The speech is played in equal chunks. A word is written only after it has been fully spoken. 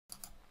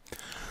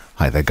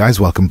Hi there guys,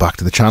 welcome back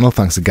to the channel.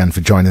 Thanks again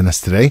for joining us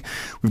today.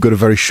 We've got a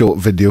very short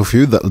video for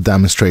you that will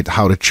demonstrate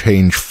how to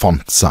change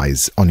font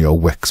size on your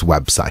Wix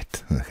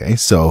website. Okay,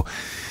 so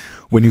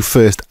when you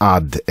first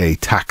add a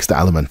text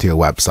element to your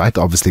website,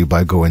 obviously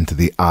by going to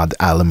the Add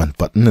Element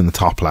button in the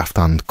top left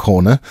hand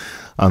corner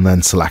and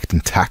then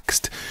selecting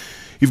text,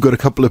 you've got a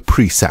couple of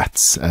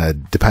presets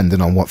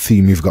depending on what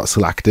theme you've got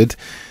selected.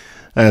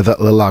 That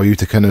will allow you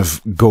to kind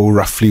of go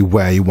roughly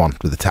where you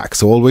want with the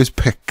text. So always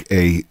pick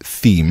a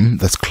theme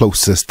that's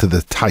closest to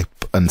the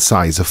type and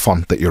size of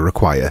font that you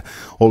require.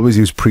 Always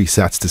use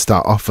presets to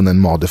start off and then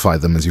modify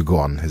them as you go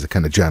on, is a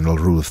kind of general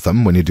rule of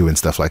thumb when you're doing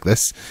stuff like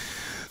this.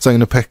 So I'm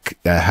going to pick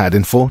head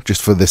info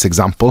just for this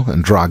example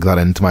and drag that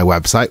into my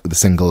website with a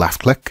single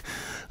left click.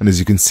 And as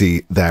you can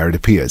see, there it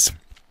appears.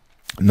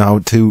 Now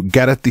to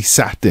get at the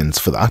settings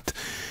for that,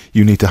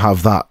 you need to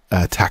have that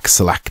text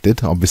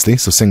selected, obviously,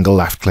 so single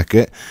left click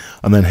it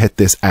and then hit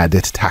this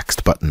edit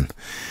text button.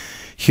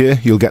 Here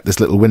you'll get this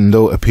little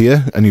window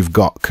appear and you've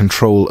got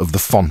control of the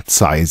font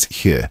size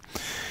here.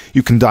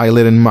 You can dial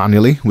it in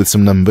manually with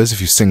some numbers if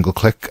you single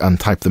click and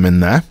type them in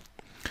there.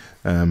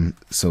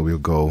 So we'll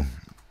go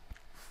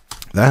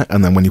there,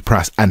 and then when you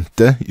press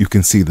enter you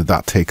can see that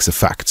that takes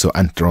effect, so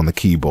enter on the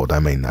keyboard I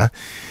mean there.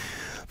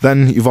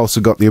 Then you've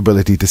also got the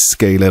ability to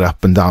scale it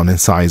up and down in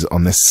size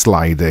on this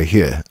slider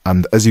here.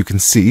 And as you can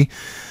see,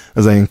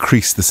 as I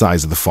increase the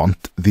size of the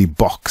font, the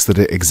box that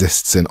it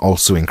exists in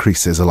also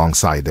increases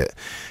alongside it.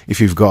 If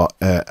you've got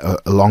a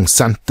long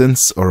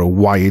sentence or a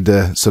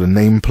wider sort of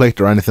nameplate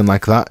or anything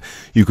like that,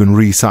 you can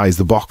resize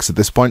the box at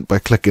this point by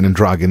clicking and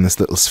dragging this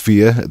little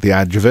sphere at the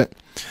edge of it.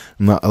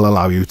 And that'll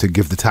allow you to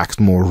give the text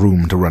more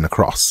room to run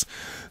across.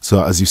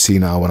 So as you see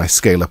now, when I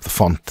scale up the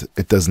font,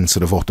 it doesn't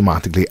sort of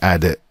automatically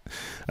edit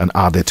and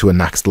add it to a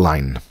next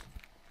line.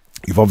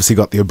 You've obviously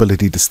got the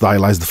ability to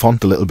stylize the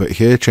font a little bit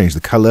here, change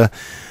the color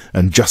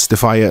and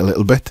justify it a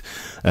little bit,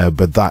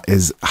 but that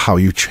is how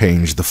you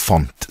change the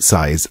font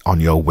size on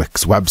your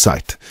Wix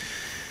website.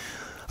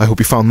 I hope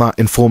you found that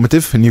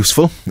informative and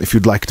useful. If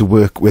you'd like to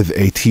work with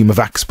a team of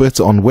experts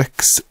on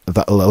Wix,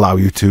 that'll allow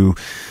you to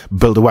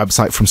build a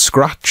website from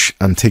scratch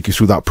and take you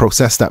through that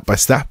process step by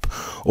step.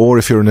 Or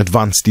if you're an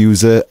advanced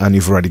user and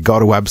you've already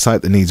got a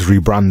website that needs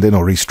rebranding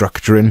or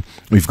restructuring,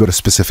 we've got a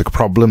specific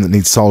problem that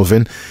needs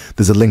solving,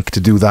 there's a link to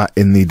do that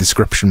in the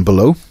description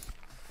below.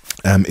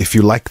 If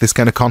you like this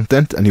kind of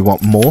content and you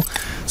want more,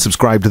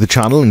 subscribe to the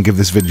channel and give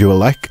this video a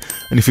like.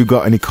 And if you've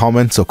got any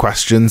comments or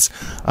questions,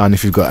 and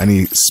if you've got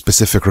any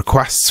specific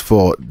requests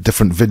for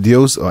different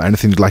videos or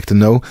anything you'd like to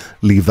know,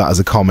 leave that as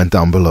a comment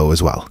down below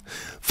as well.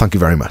 Thank you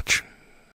very much.